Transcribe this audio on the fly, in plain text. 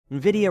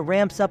Nvidia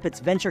ramps up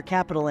its venture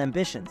capital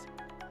ambitions.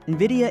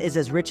 Nvidia is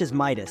as rich as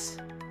Midas,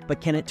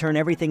 but can it turn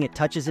everything it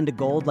touches into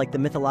gold like the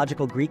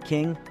mythological Greek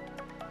king?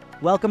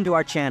 Welcome to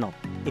our channel.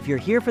 If you're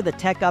here for the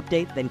tech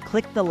update, then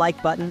click the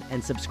like button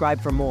and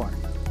subscribe for more.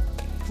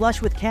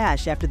 Flush with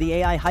cash after the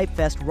AI hype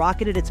fest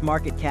rocketed its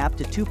market cap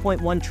to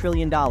 $2.1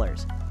 trillion.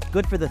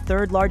 Good for the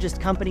third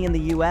largest company in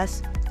the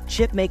US,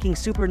 chip-making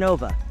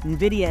supernova,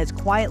 Nvidia has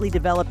quietly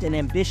developed an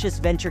ambitious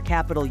venture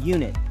capital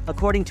unit,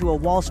 according to a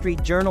Wall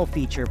Street Journal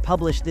feature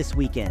published this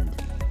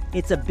weekend.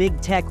 It's a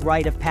big tech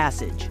rite of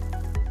passage.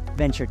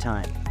 Venture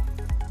time.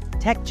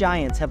 Tech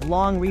giants have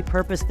long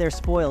repurposed their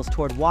spoils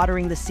toward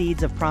watering the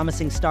seeds of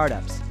promising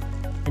startups.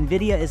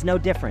 Nvidia is no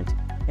different,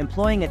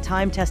 employing a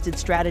time-tested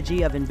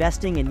strategy of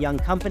investing in young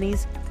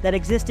companies that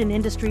exist in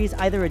industries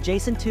either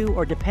adjacent to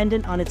or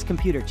dependent on its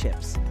computer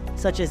chips,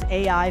 such as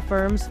AI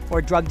firms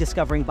or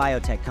drug-discovering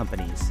biotech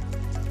companies.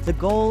 The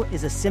goal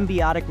is a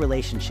symbiotic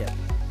relationship.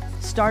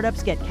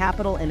 Startups get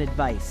capital and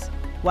advice,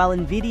 while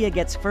Nvidia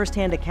gets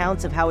first-hand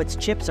accounts of how its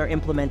chips are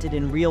implemented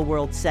in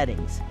real-world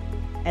settings,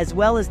 as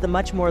well as the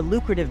much more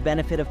lucrative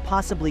benefit of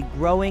possibly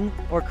growing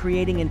or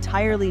creating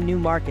entirely new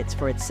markets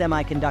for its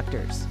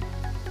semiconductors.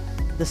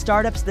 The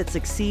startups that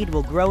succeed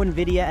will grow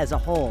Nvidia as a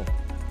whole,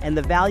 and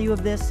the value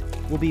of this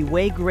will be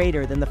way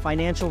greater than the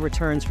financial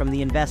returns from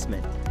the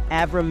investment.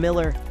 Avram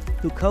Miller,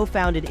 who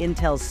co-founded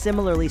Intel's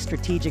similarly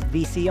strategic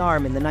VC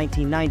arm in the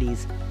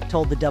 1990s,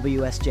 told the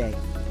WSJ.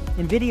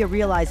 Nvidia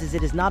realizes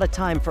it is not a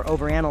time for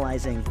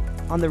overanalyzing.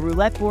 On the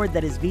roulette board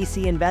that is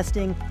VC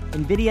investing,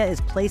 Nvidia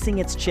is placing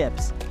its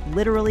chips,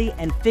 literally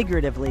and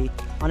figuratively,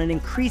 on an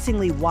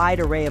increasingly wide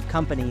array of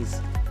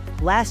companies.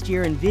 Last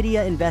year,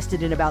 Nvidia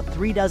invested in about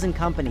 36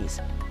 companies,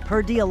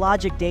 per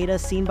Dealogic data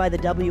seen by the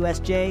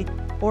WSJ,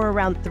 or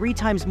around 3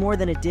 times more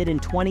than it did in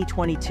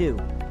 2022.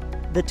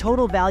 The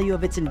total value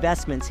of its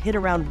investments hit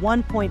around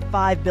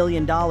 $1.5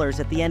 billion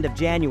at the end of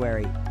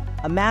January,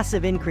 a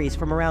massive increase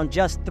from around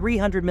just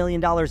 $300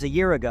 million a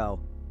year ago.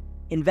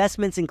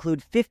 Investments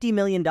include $50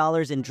 million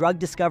in drug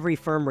discovery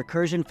firm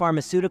Recursion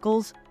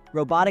Pharmaceuticals,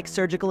 robotic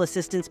surgical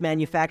assistance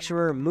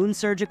manufacturer Moon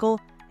Surgical,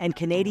 and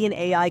Canadian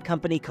AI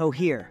company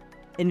Cohere.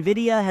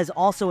 Nvidia has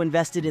also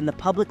invested in the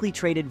publicly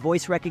traded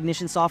voice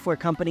recognition software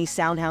company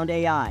SoundHound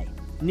AI,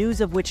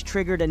 news of which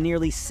triggered a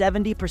nearly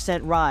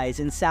 70% rise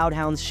in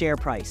SoundHound's share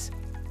price.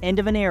 End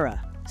of an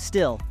era.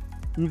 Still,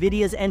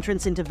 Nvidia's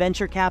entrance into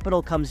venture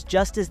capital comes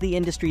just as the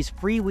industry's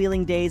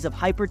freewheeling days of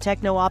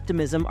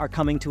hyper-techno-optimism are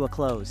coming to a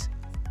close.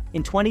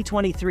 In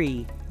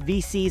 2023,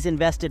 VCs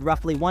invested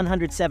roughly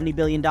 $170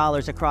 billion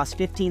across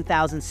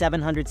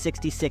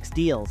 15,766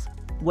 deals,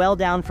 well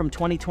down from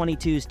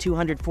 2022's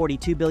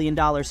 $242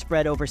 billion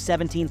spread over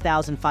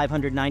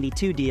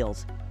 17,592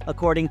 deals,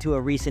 according to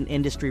a recent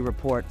industry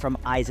report from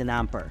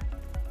Eisenamper.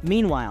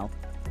 Meanwhile,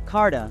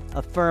 Carta,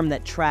 a firm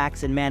that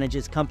tracks and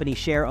manages company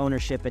share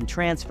ownership and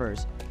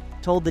transfers,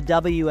 told the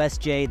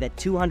WSJ that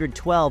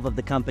 212 of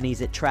the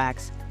companies it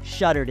tracks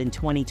shuttered in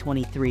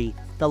 2023,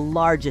 the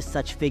largest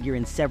such figure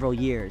in several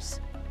years.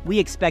 We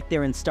expect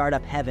they're in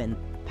startup heaven,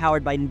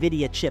 powered by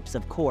Nvidia chips,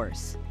 of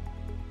course.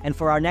 And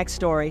for our next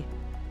story,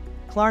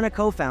 Klarna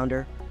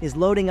co-founder is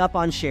loading up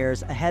on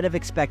shares ahead of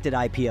expected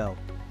IPO.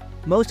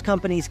 Most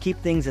companies keep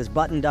things as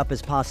buttoned up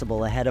as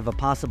possible ahead of a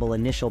possible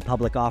initial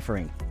public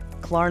offering.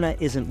 Klarna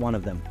isn't one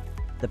of them.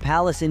 The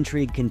palace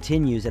intrigue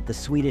continues at the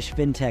Swedish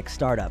Fintech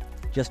startup,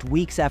 just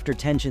weeks after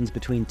tensions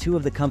between 2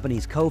 of the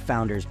company's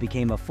co-founders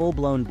became a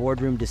full-blown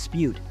boardroom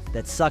dispute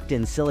that sucked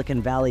in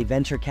Silicon Valley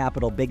venture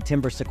capital big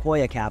timber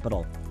Sequoia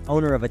Capital,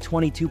 owner of a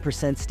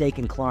 22% stake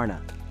in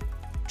Klarna.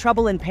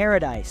 Trouble in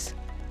paradise.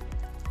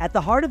 At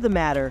the heart of the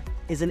matter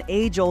is an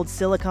age-old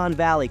Silicon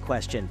Valley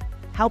question.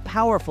 How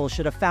powerful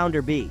should a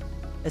founder be,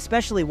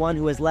 especially one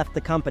who has left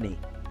the company?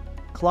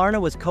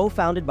 Klarna was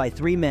co-founded by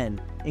 3 men,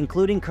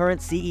 including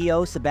current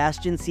CEO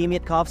Sebastian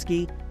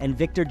Siemiatkowski and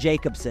Victor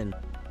Jacobson,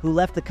 who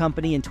left the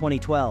company in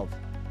 2012.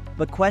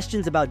 But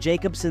questions about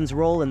Jacobson's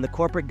role in the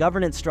corporate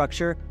governance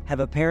structure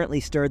have apparently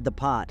stirred the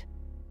pot.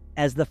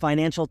 As the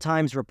Financial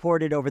Times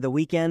reported over the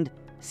weekend,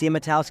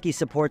 Siemiatkowski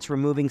supports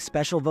removing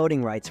special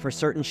voting rights for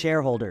certain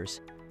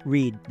shareholders,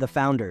 read the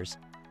founders,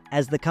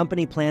 as the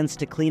company plans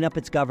to clean up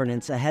its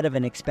governance ahead of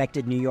an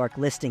expected New York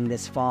listing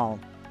this fall.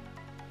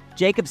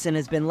 Jacobson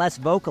has been less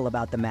vocal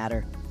about the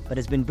matter, but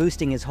has been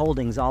boosting his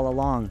holdings all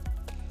along.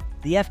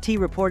 The FT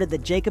reported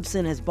that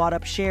Jacobson has bought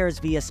up shares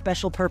via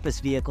special purpose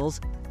vehicles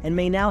and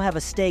may now have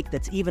a stake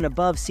that's even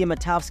above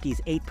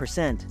Siemiatkowski's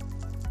 8%.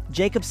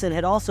 Jacobson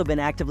had also been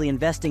actively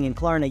investing in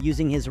Klarna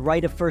using his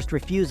right of first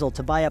refusal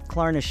to buy up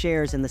Klarna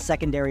shares in the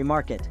secondary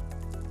market.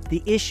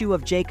 The issue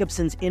of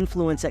Jacobson's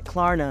influence at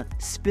Klarna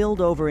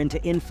spilled over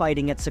into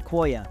infighting at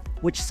Sequoia,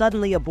 which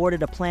suddenly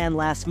aborted a plan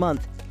last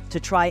month to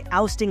try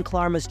ousting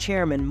Klarna's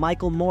chairman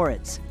Michael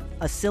Moritz,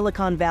 a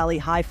Silicon Valley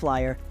high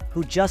flyer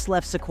who just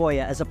left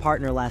Sequoia as a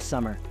partner last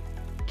summer.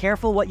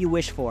 Careful what you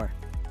wish for.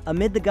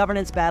 Amid the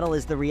governance battle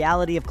is the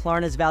reality of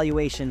Klarna's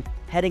valuation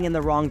heading in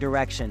the wrong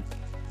direction.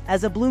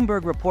 As a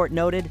Bloomberg report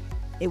noted,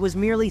 It was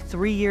merely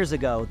 3 years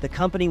ago the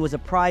company was a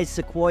prized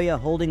Sequoia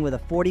holding with a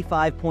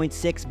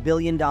 $45.6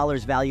 billion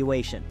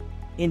valuation.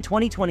 In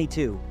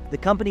 2022, the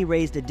company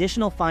raised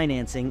additional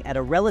financing at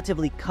a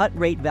relatively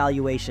cut-rate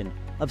valuation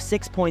of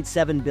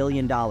 $6.7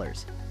 billion,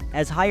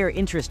 as higher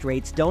interest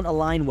rates don't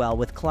align well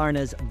with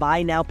Klarna's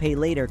buy now pay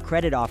later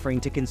credit offering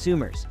to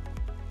consumers.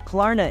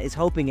 Klarna is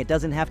hoping it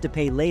doesn't have to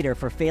pay later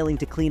for failing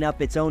to clean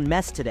up its own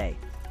mess today.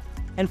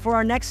 And for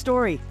our next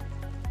story,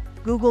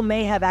 Google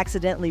may have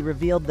accidentally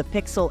revealed the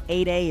Pixel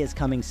 8a is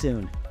coming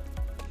soon.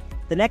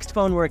 The next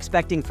phone we're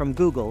expecting from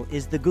Google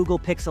is the Google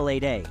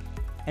Pixel 8a.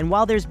 And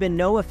while there's been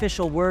no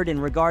official word in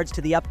regards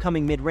to the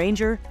upcoming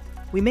mid-ranger,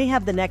 we may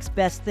have the next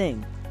best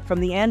thing from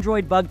the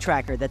Android bug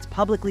tracker that's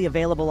publicly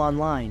available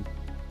online.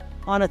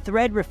 On a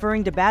thread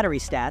referring to battery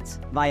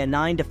stats via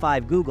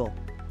 9to5 Google,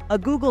 a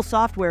Google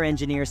software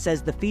engineer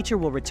says the feature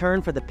will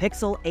return for the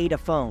Pixel 8a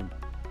phone.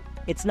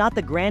 It's not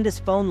the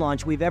grandest phone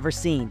launch we've ever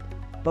seen,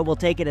 but we'll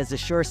take it as a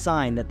sure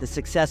sign that the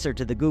successor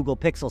to the Google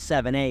Pixel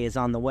 7a is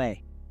on the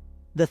way.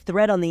 The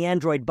thread on the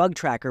Android bug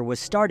tracker was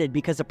started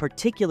because a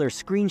particular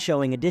screen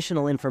showing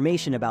additional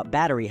information about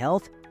battery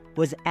health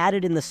was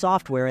added in the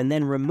software and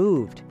then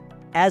removed.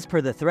 As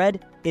per the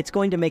thread, it's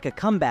going to make a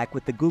comeback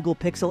with the Google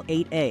Pixel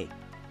 8a.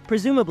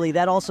 Presumably,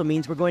 that also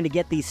means we're going to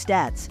get these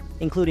stats,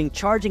 including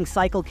charging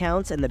cycle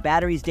counts and the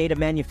battery's data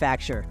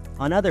manufacture,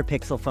 on other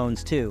Pixel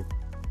phones too.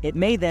 It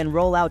may then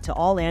roll out to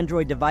all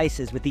Android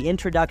devices with the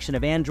introduction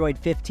of Android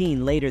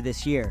 15 later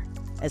this year.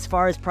 As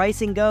far as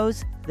pricing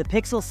goes, the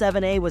Pixel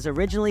 7a was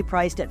originally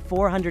priced at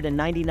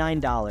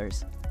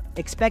 $499.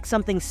 Expect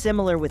something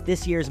similar with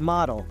this year's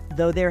model,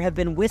 though there have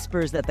been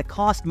whispers that the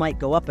cost might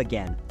go up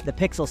again. The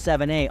Pixel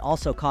 7a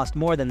also cost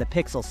more than the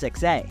Pixel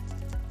 6a.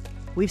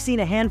 We've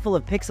seen a handful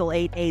of Pixel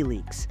 8a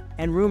leaks,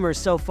 and rumors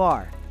so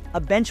far. A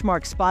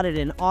benchmark spotted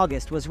in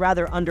August was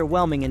rather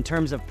underwhelming in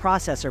terms of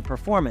processor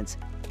performance,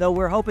 though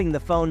we're hoping the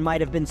phone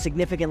might have been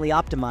significantly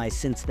optimized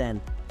since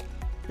then.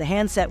 The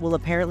handset will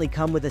apparently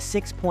come with a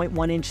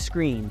 6.1-inch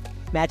screen,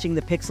 matching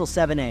the Pixel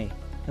 7a,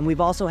 and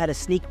we've also had a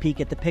sneak peek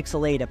at the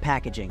Pixel 8a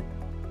packaging.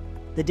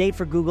 The date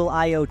for Google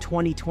I/O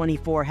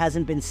 2024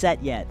 hasn't been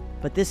set yet,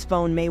 but this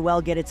phone may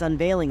well get its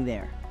unveiling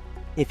there.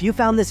 If you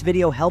found this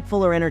video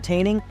helpful or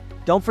entertaining,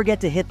 don't forget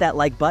to hit that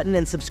like button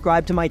and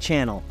subscribe to my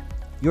channel.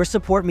 Your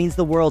support means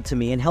the world to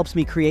me and helps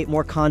me create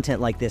more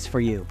content like this for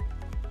you.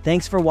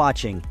 Thanks for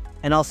watching,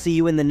 and I'll see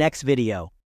you in the next video.